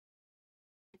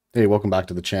Hey, welcome back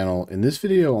to the channel. In this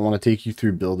video, I want to take you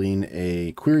through building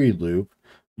a query loop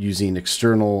using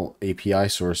external API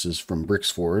sources from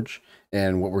Bricksforge.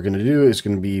 And what we're going to do is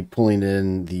going to be pulling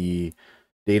in the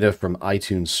data from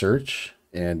iTunes search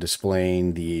and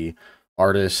displaying the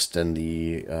artist and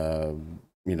the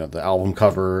album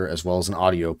cover as well as an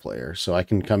audio player. So I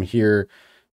can come here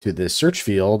to this search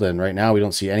field, and right now we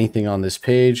don't see anything on this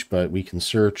page, but we can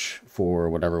search for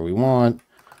whatever we want.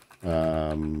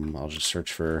 I'll just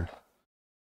search for,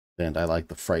 and I like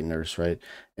the Frighteners, right?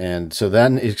 And so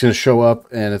then it's going to show up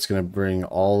and it's going to bring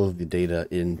all of the data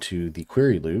into the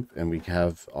query loop, and we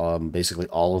have basically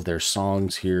all of their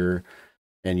songs here.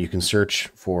 And you can search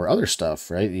for other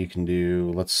stuff, right? You can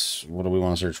do, what do we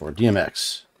want to search for?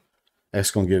 DMX.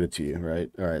 X gonna give it to you, right?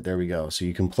 All right, there we go. So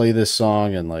you can play this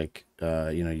song and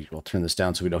we'll turn this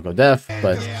down so we don't go deaf,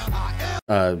 but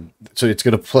so it's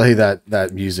going to play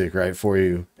that music right for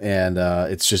you, and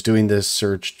it's just doing this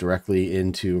search directly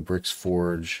into a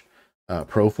Bricksforge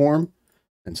Pro form,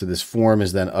 and so this form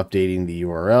is then updating the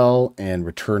URL and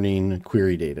returning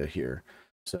query data here.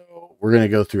 So we're going to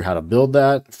go through how to build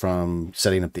that, from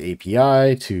setting up the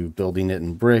API to building it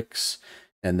in Bricks,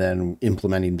 and then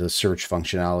implementing the search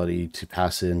functionality to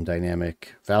pass in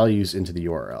dynamic values into the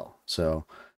URL. So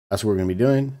that's what we're going to be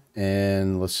doing,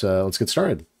 and let's get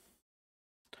started.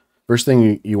 First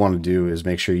thing you want to do is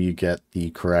make sure you get the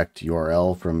correct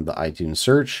URL from the iTunes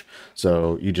search.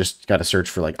 So you just got to search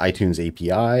for like iTunes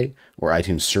API or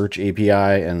iTunes Search API,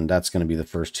 and that's going to be the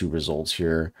first two results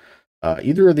here.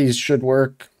 Either of these should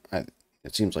work.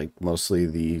 It seems like mostly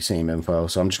the same info.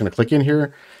 So I'm just going to click in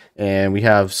here, and we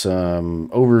have some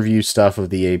overview stuff of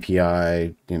the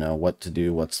API, what to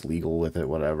do, what's legal with it,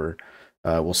 whatever.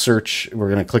 We'll search.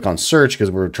 We're going to click on search because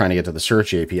we're trying to get to the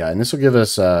search API, and this will give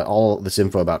us all this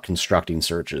info about constructing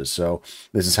searches. So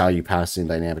this is how you pass in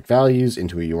dynamic values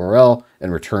into a URL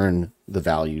and return the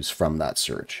values from that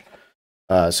search.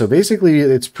 So basically,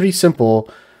 it's pretty simple.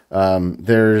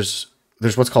 There's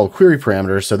what's called query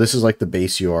parameters. So this is like the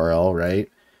base URL, right,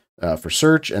 for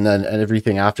search, and then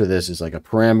everything after this is like a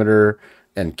parameter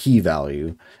and key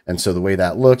value. And so the way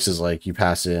that looks is like you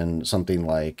pass in something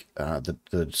like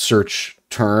the search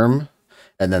term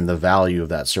and then the value of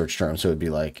that search term. So it'd be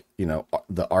like,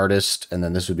 the artist, and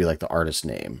then this would be like the artist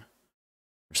name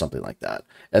or something like that.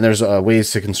 And there's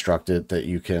ways to construct it that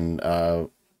you can go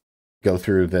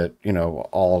through that,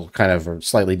 all kind of are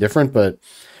slightly different, but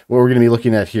what we're going to be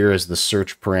looking at here is the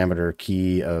search parameter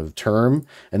key of term.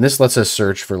 And this lets us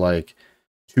search for like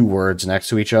two words next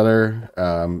to each other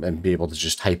and be able to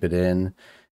just type it in.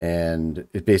 And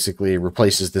it basically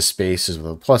replaces the spaces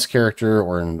with a plus character,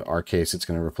 or in our case, it's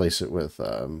going to replace it with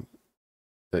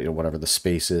whatever the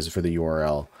space is for the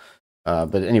URL.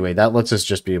 But anyway, that lets us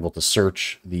just be able to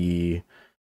search the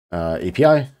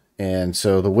API. And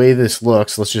so the way this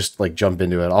looks, let's just like jump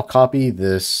into it. I'll copy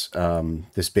this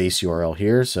this base URL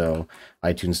here. So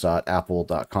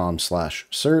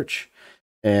itunes.apple.com/search,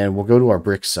 and we'll go to our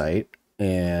Bricks site.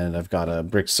 And I've got a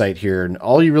Bricks site here, and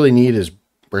all you really need is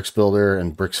Bricks Builder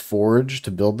and Bricksforge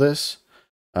to build this.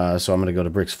 So I'm going to go to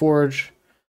Bricksforge,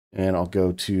 and I'll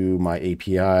go to my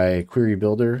API query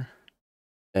builder,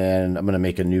 and I'm going to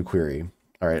make a new query.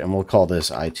 All right, and we'll call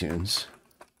this iTunes.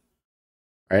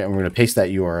 All right, and we're going to paste that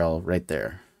URL right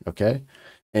there. Okay,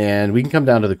 and we can come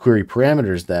down to the query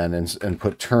parameters then and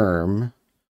put term.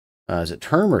 Is it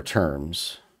term or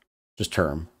terms? Just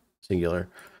term, singular.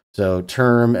 So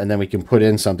term, and then we can put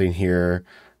in something here,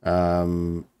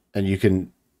 and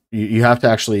you have to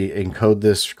actually encode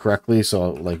this correctly.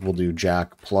 So like we'll do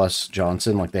Jack plus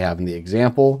Johnson like they have in the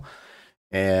example,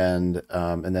 and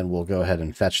then we'll go ahead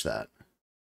and fetch that,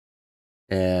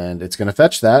 and it's going to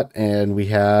fetch that, and we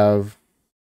have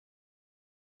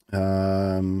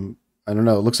I don't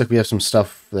know. It looks like we have some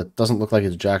stuff that doesn't look like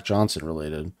it's Jack Johnson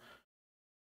related.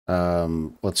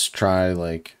 Let's try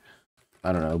like,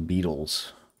 I don't know,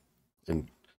 Beatles. And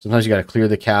sometimes you got to clear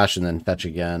the cache and then fetch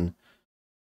again.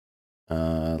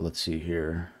 Let's see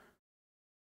here.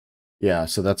 Yeah,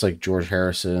 so that's like George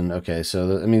Harrison. Okay,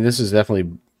 so I mean, this is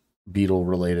definitely Beatle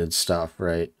related stuff,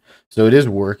 right? So it is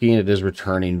working. It is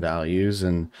returning values,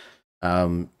 and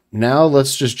now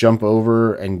let's just jump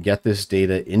over and get this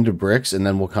data into Bricks, and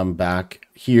then we'll come back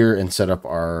here and set up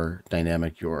our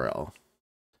dynamic URL.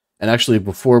 And actually,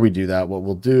 before we do that, what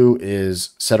we'll do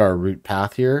is set our root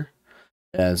path here.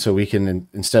 And so we can,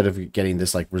 instead of getting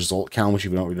this like result count, which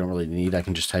we don't really need, I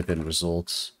can just type in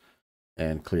results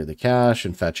and clear the cache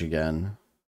and fetch again.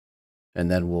 And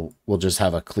then we'll just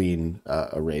have a clean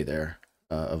array there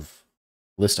of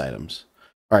list items.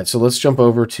 All right, so let's jump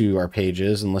over to our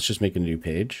pages, and let's just make a new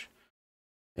page.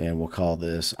 And we'll call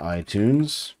this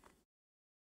iTunes.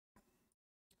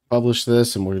 publish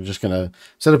this, and we're just going to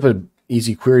set up an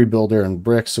easy query builder in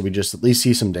Bricks so we just at least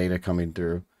see some data coming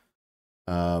through.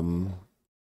 And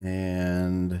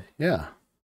yeah.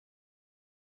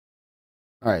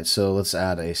 All right, so let's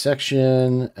add a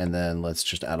section, and then let's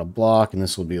just add a block, and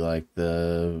this will be like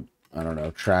the, I don't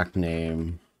know, track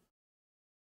name.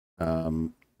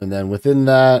 And then within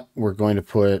that, we're going to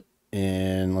put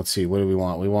in, let's see, what do we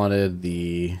want? We wanted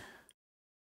the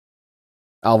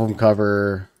album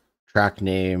cover, track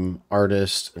name,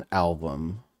 artist,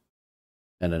 album,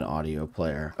 and an audio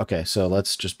player. Okay, so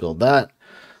let's just build that.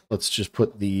 Let's just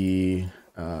put the,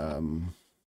 I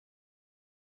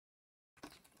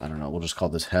don't know, we'll just call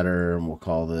this header, and we'll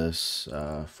call this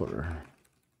footer.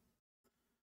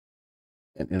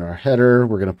 And in our header,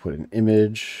 we're going to put an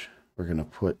image. We're going to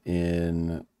put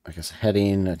in, I guess, a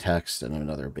heading, a text, and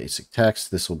another basic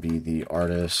text. This will be the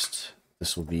artist.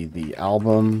 This will be the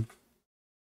album.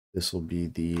 This will be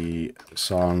the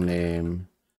song name.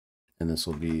 And this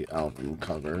will be album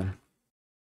cover.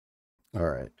 All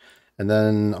right. And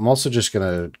then I'm also just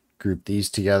going to group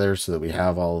these together so that we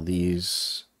have all of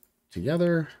these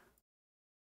together.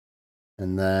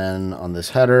 And then on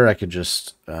this header, I could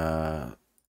just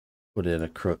put in a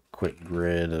quick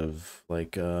grid of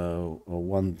like a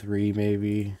 1-3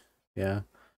 maybe. Yeah.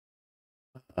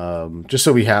 Just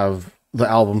so we have the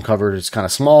album covered. It's kind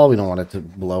of small. We don't want it to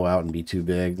blow out and be too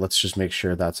big. Let's just make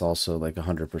sure that's also like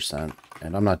 100%.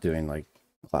 And I'm not doing like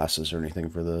classes or anything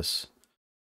for this.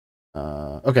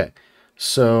 Okay.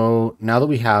 So now that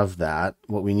we have that,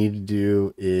 what we need to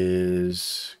do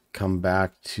is come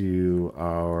back to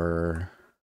our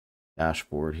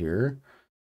dashboard here.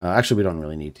 Actually, we don't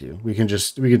really need to. We can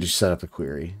just set up a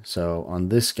query. So on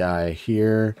this guy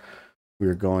here,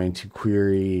 we're going to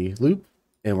query loop,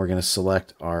 and we're going to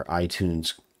select our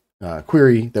iTunes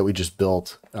query that we just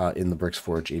built in the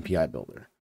Bricksforge API builder.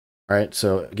 All right.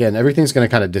 So again, everything's going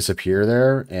to kind of disappear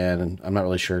there, and I'm not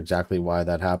really sure exactly why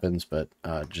that happens, but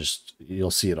just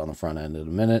you'll see it on the front end in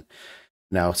a minute.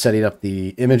 Now, setting up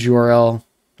the image URL,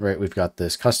 right? We've got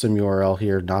this custom URL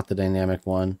here, not the dynamic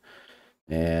one.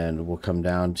 And we'll come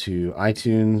down to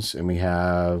iTunes, and we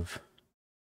have,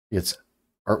 it's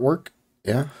artwork.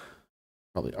 Yeah,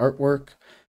 probably artwork.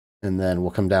 And then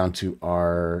we'll come down to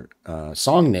our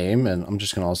song name, and I'm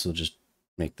just going to also just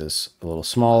make this a little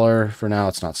smaller for now.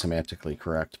 It's not semantically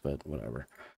correct, but whatever.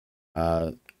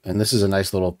 And this is a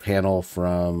nice little panel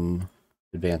from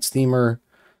Advanced Themer,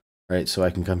 right? So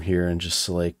I can come here and just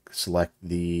select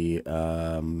the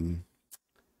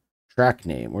track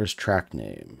name. Where's track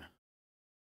name?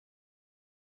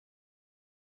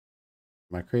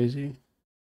 Am I crazy?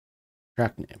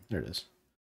 Track name. There it is.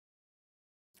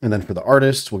 And then for the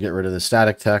artist, we'll get rid of the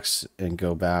static text and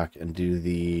go back and do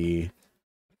the,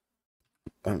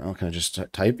 I don't know, can I just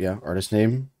type? Yeah, artist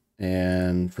name.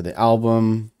 And for the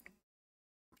album,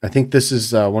 I think this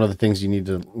is one of the things you need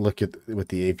to look at with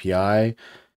the API.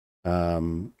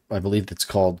 I believe it's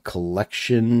called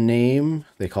collection name.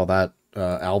 They call that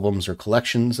albums or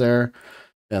collections there.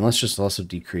 And let's just also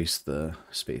decrease the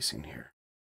spacing here.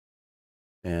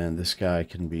 And this guy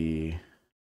can be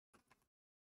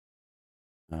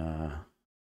a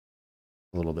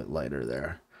little bit lighter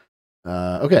there.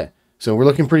 Okay, so we're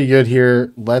looking pretty good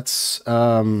here. Let's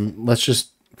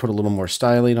just put a little more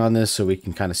styling on this so we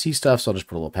can kind of see stuff. So I'll just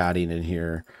put a little padding in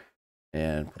here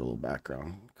and put a little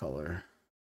background color.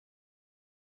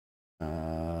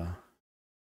 Yeah.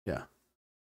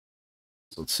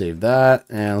 So let's save that,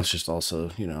 and let's just also,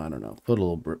 I don't know, put a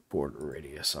little border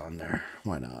radius on there.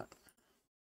 Why not?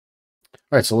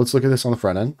 All right, so let's look at this on the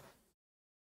front end.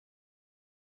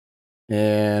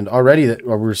 And already that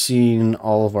we're seeing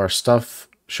all of our stuff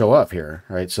show up here,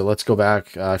 right? So let's go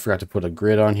back. I forgot to put a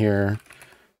grid on here.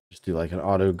 Just do like an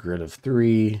auto grid of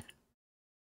 3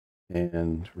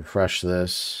 and refresh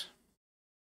this.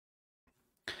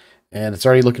 And it's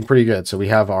already looking pretty good. So we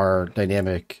have our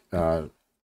dynamic, I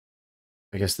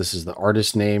guess this is the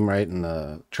artist name, right? And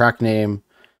the track name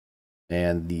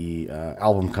and the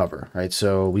album cover, right?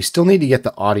 So we still need to get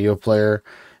the audio player,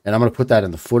 and I'm going to put that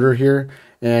in the footer here.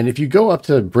 And if you go up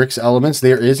to Bricks elements,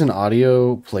 there is an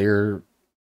audio player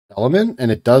element,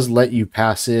 and it does let you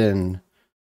pass in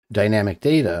dynamic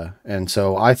data. And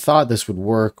so I thought this would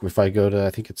work if I go to, I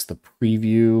think it's the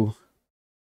preview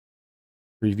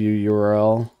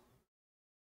URL.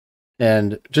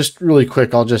 And just really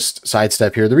quick, I'll just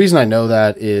sidestep here. The reason I know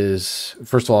that is,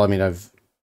 first of all, I mean,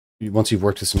 once you've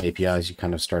worked with some APIs, you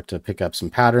kind of start to pick up some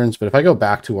patterns. But if I go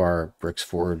back to our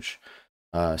Bricksforge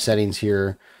settings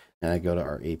here, and I go to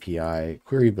our API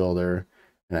query builder,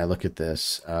 and I look at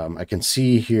this, I can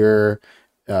see here,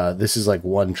 this is like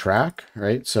one track,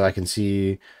 right? So I can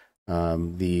see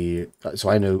So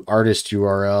I know artist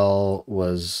URL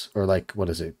was, or like, what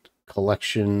is it?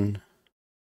 Collection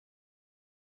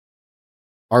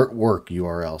artwork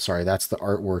URL. Sorry, that's the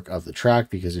artwork of the track,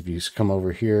 because if you come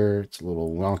over here, it's a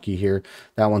little wonky here.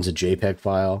 That one's a JPEG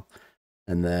file.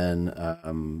 And then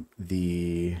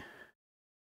the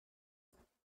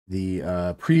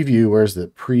preview, where's the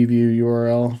preview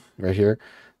URL? Right here.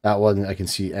 That one I can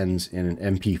see ends in an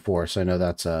MP4, so I know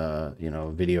that's a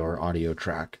video or audio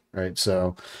track, right?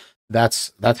 So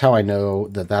that's how I know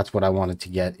that that's what I wanted to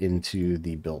get into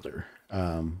the builder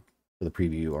for the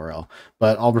preview URL.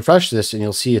 But I'll refresh this and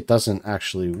you'll see it doesn't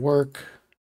actually work.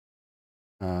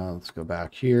 Let's go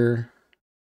back here.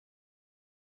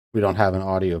 We don't have an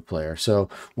audio player. So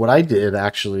what I did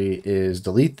actually is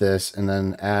delete this and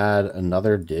then add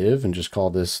another div and just call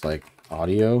this like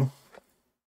audio.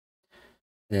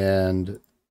 And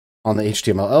on the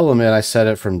HTML element, I set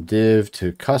it from div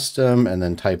to custom and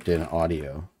then typed in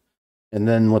audio. And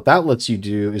then what that lets you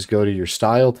do is go to your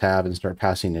style tab and start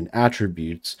passing in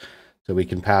attributes. So we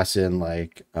can pass in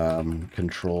like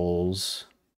controls.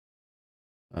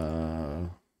 I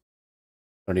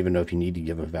don't even know if you need to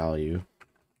give a value.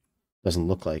 Doesn't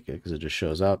look like it because it just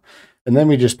shows up. And then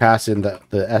we just pass in the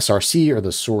SRC, or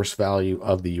the source value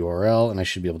of the URL. And I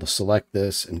should be able to select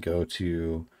this and go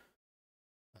to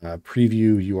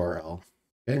preview URL.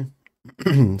 Okay.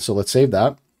 So let's save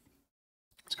that.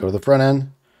 Let's go to the front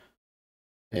end.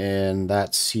 And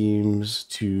that seems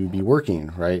to be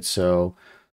working, right? So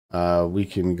we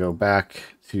can go back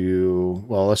to,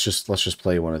 well, let's just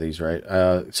play one of these, right?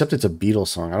 Except it's a Beatles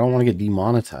song. I don't want to get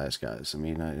demonetized, guys. I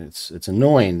mean, it's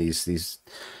annoying, these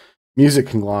music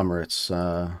conglomerates.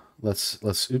 Let's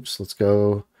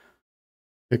go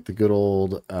pick the good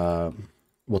old.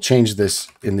 We'll change this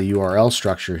in the URL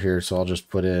structure here. So I'll just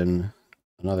put in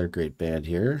another great band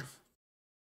here,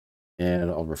 and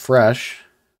I'll refresh.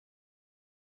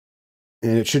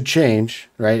 And it should change,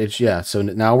 right? It's, yeah. So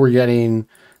now we're getting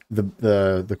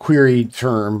the query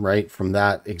term, right, from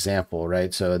that example,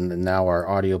 right? So and then now our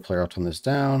audio player, I'll turn this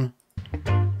down.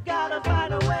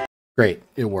 Great,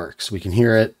 it works. We can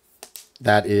hear it.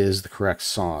 That is the correct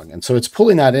song. And so it's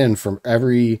pulling that in from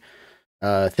every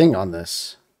thing on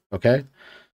this, okay?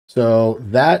 So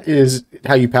that is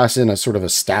how you pass in a sort of a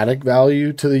static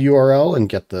value to the URL and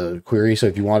get the query. So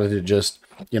if you wanted to just,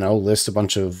 list a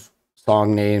bunch of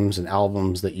song names and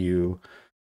albums that you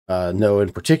know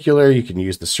in particular, you can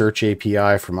use the search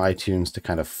API from iTunes to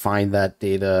kind of find that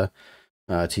data,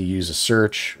 to use a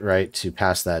search, right, to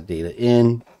pass that data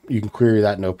in. You can query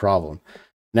that, no problem.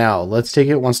 Now let's take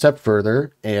it one step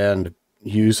further and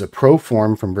use a pro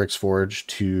form from Bricksforge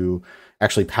to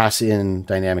actually pass in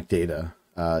dynamic data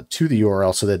to the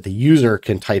URL so that the user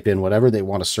can type in whatever they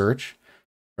want to search,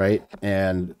 right,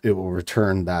 and it will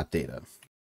return that data.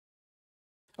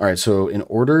 All right, so in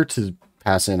order to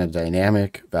pass in a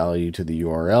dynamic value to the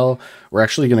URL, we're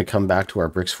actually going to come back to our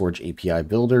Bricksforge API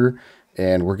builder,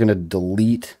 and we're going to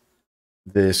delete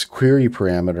this query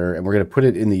parameter, and we're going to put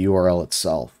it in the URL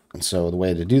itself. And so the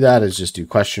way to do that is just do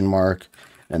question mark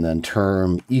and then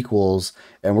term equals,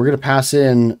 and we're going to pass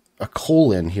in a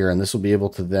colon here, and this will be able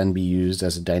to then be used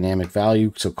as a dynamic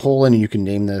value. So colon, you can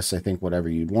name this, I think, whatever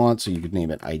you'd want. So you could name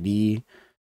it ID.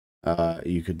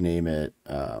 You could name it,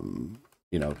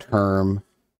 term,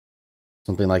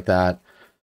 something like that.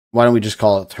 Why don't we just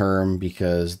call it term,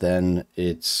 because then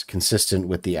it's consistent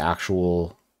with the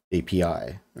actual API.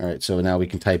 All right, so now we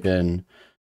can type in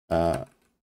a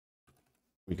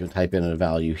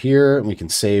value here, and we can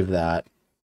save that.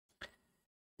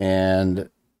 And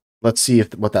let's see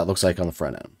what that looks like on the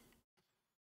front end.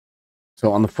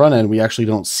 So on the front end, we actually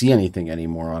don't see anything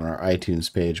anymore on our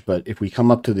iTunes page. But if we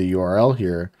come up to the URL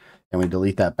here and we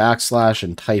delete that backslash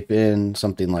and type in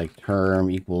something like term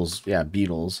equals,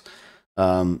 Beatles,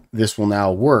 this will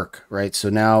now work, right? So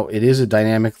now it is a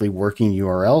dynamically working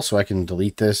URL. So I can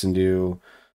delete this and do,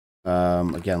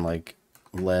 again, like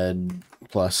lead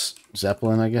plus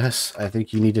Zeppelin, I guess. I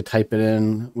think you need to type it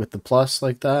in with the plus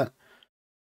like that.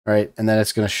 All right, and then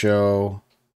it's going to show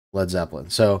Led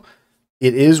Zeppelin. So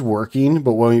it is working,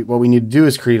 but what we need to do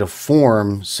is create a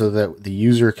form so that the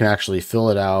user can actually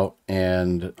fill it out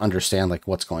and understand like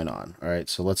what's going on. All right,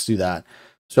 so let's do that.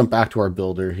 Let's jump back to our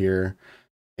builder here,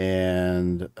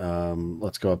 and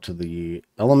let's go up to the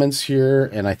elements here.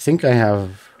 And I think I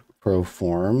have pro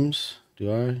forms.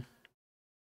 Do I?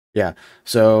 Yeah,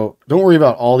 so don't worry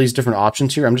about all these different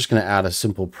options here. I'm just going to add a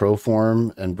simple pro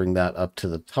form and bring that up to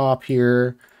the top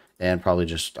here, and probably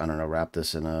just, I don't know, wrap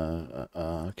this in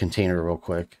a container real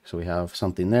quick so we have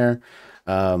something there.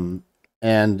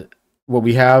 And what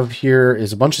we have here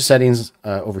is a bunch of settings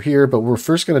over here, but we're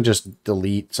first going to just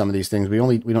delete some of these things. We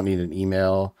don't need an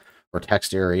email or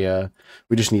text area.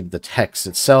 We just need the text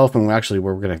itself. And actually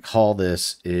what we're going to call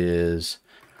this is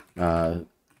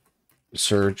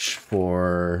search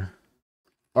for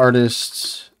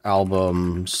artists,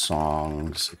 albums,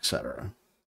 songs, etc.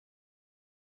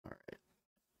 All right.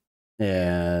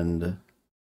 And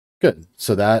good.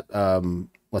 So that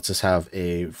lets us have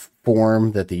a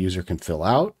form that the user can fill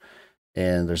out.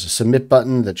 And there's a submit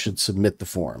button that should submit the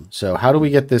form. So how do we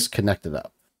get this connected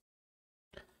up?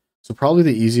 So probably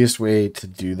the easiest way to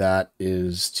do that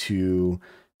is to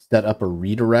set up a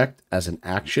redirect as an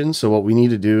action. So what we need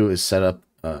to do is set up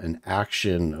an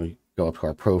action. We go up to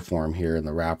our pro form here in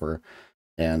the wrapper,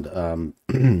 and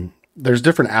there's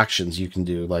different actions you can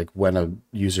do, like when a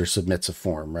user submits a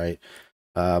form, right?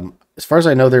 As far as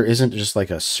I know, there isn't just like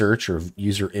a search or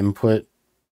user input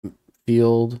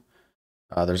field.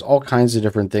 There's all kinds of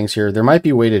different things here. There might be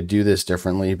a way to do this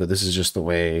differently, but this is just the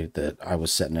way that I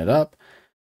was setting it up.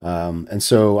 And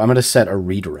so I'm going to set a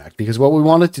redirect, because what we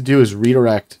want it to do is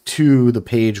redirect to the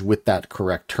page with that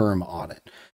correct term on it.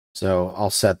 So I'll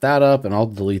set that up, and I'll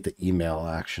delete the email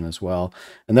action as well.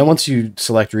 And then once you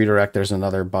select redirect, there's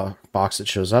another box that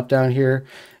shows up down here.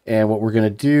 And what we're going to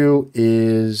do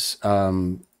is,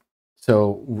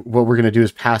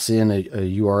 pass in a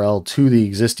URL to the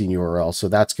existing URL. So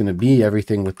that's going to be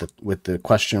everything with the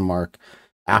question mark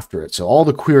after it. So all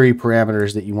the query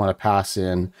parameters that you want to pass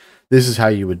in, this is how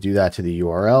you would do that to the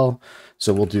URL.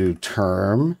 So we'll do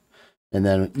term and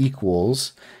then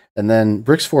equals. And then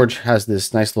Bricksforge has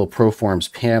this nice little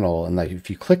Proforms panel. And like if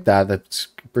you click that, that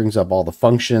brings up all the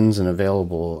functions and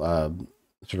available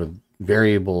sort of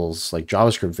variables, like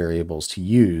JavaScript variables to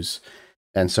use.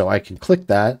 And so I can click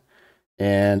that,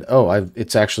 and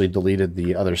it's actually deleted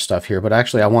the other stuff here, but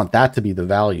actually I want that to be the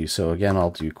value. So again,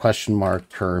 I'll do question mark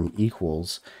term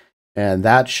equals, and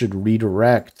that should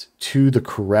redirect to the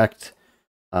correct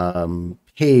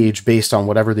page based on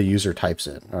whatever the user types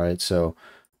in. All right, so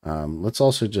let's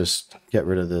also just get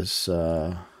rid of this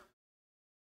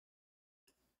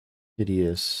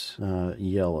hideous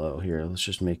yellow here. Let's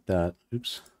just make that,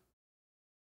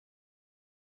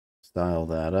 style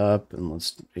that up, and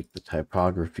let's make the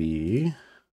typography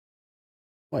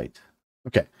white.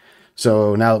 Okay,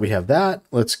 so now that we have that,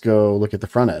 let's go look at the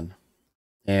front end.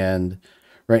 And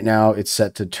right now it's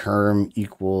set to term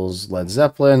equals Led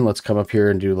Zeppelin. Let's come up here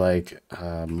and do like,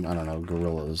 I don't know,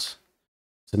 Gorillas.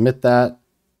 Submit that.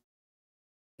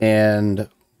 And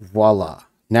voila.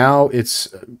 Now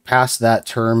it's passed that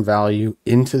term value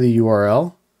into the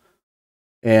URL,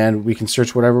 and we can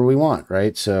search whatever we want,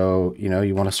 right? So,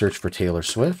 you want to search for Taylor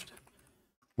Swift.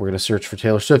 We're going to search for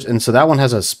Taylor Swift. And so that one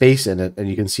has a space in it. And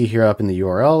you can see here up in the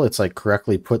URL, it's like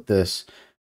correctly put this,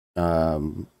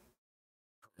 what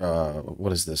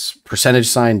is this?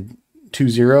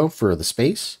 %20 for the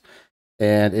space.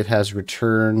 And it has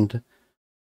returned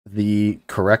the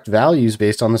correct values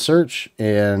based on the search.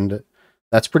 And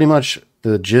that's pretty much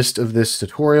the gist of this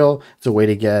tutorial. It's a way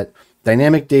to get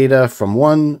dynamic data from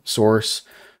one source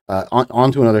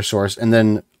onto another source, and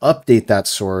then update that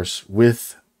source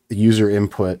with the user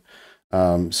input.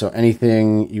 So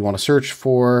anything you want to search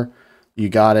for, you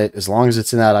got it. As long as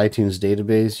it's in that iTunes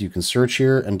database, you can search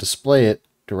here and display it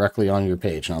directly on your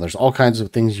page. Now, there's all kinds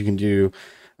of things you can do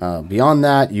beyond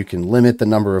that. You can limit the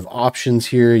number of options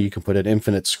here. You can put an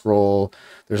infinite scroll.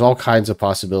 There's all kinds of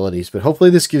possibilities, but hopefully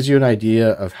this gives you an idea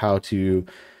of how to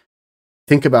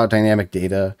think about dynamic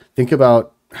data, think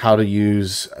about how to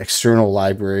use external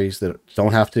libraries that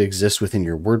don't have to exist within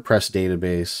your WordPress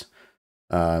database.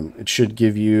 It should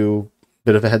give you a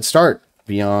bit of a head start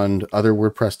beyond other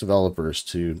WordPress developers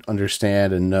to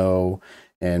understand and know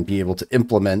and be able to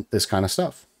implement this kind of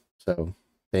stuff. So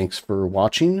thanks for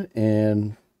watching,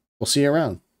 and we'll see you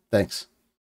around. Thanks.